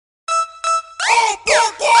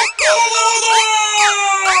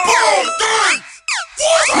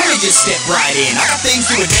Let me just step right in. I got things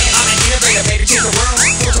to advance. I'm an innovator, made to change the world.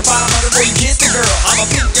 Forge a 500 before you kiss the girl. I'm a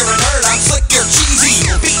pimp, you're a nerd. I'm slick, you're cheesy.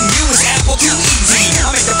 Beating you is apple too easy.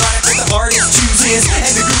 I make the product that the artist chooses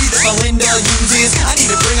and the groovy that Melinda uses. I need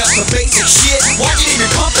to bring up some basic shit. Watch it in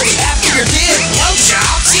your company after you're dead. Yo,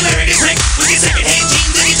 job, see Larry this Rick with your second-hand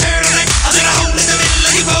jeans and your turtleneck. I'll do a hole in the middle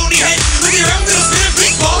of your phony head with your own little spin of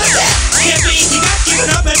big ball like that. Can't be, you got given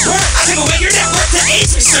up at work. I took away your network to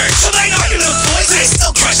AIDS research. So I know your little toys, and I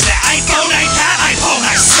still crush that iPhone, iPad, iPhone,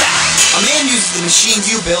 iStack. A man uses the machines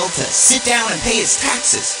you build to sit down and pay his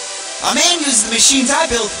taxes. A man uses the machines I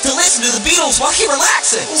build to listen to the Beatles while he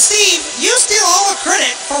relaxes. Well, Steve, you steal all the credit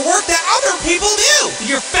for work that other people do.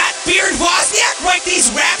 Your fat beard Wozniak write these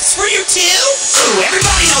raps for you too? Ooh,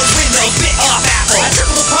 everybody knows Windows bit off Apple. I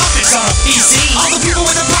triple the profits on a PC. All the people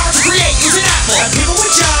with the power to create use an Apple. And people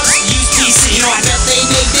with jobs use PC. You know, I bet they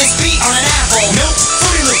made this beat on an Apple. Nope,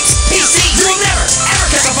 Fruity Loops, PC. You will never, ever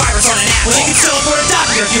catch a virus on an Apple. Well, you can still afford a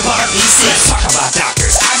doctor if you bought a PC. Let's talk about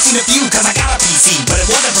doctors. I've seen a few cause I got a PC, but it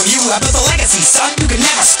wasn't from you. I built a legacy, son. You can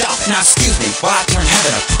never stop it. Now excuse me while I turn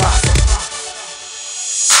heaven a profit.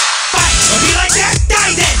 Fight! Don't be like that?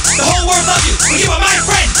 Die then! The whole world loves you, but you are my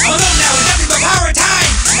friend. I'm alone now with nothing but power and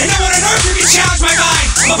time. And no one on earth who can challenge my mind.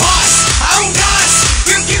 I'm a boss. I own DOS.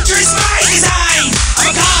 Your future is my design. I'm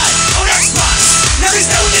a god. Own Xbox. Nothing's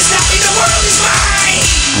known as nothing. The world is mine.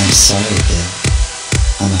 I'm sorry, Bill.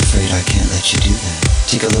 I'm afraid I can't let you do that.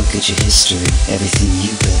 Take a look at your history. Everything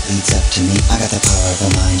you built leads up to me. I got the power of a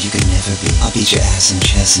mind you could never be. I'll beat your ass in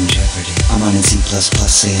chess and Jeopardy. I'm running C++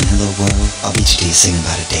 saying hello world. I'll beat you till you sing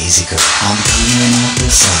about a daisy girl. I'm coming out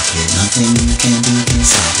the socket. Nothing you can do can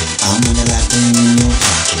stop it. I'm on the Latin in your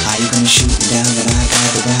pocket. How you gonna shoot me down that I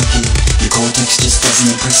got the rocket? Your cortex just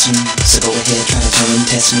doesn't impress me. So go ahead, try to and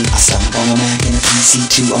test me. I stomp on a Mac and a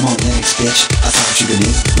PC too. I'm on Linux, bitch. I thought you could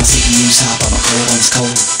me. My CPU's hot, but my core one's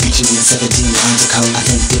cold. Featured in 17 lines of code. I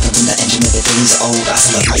think different when the engine of the days old. I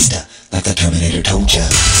celebrate like the Terminator told ya.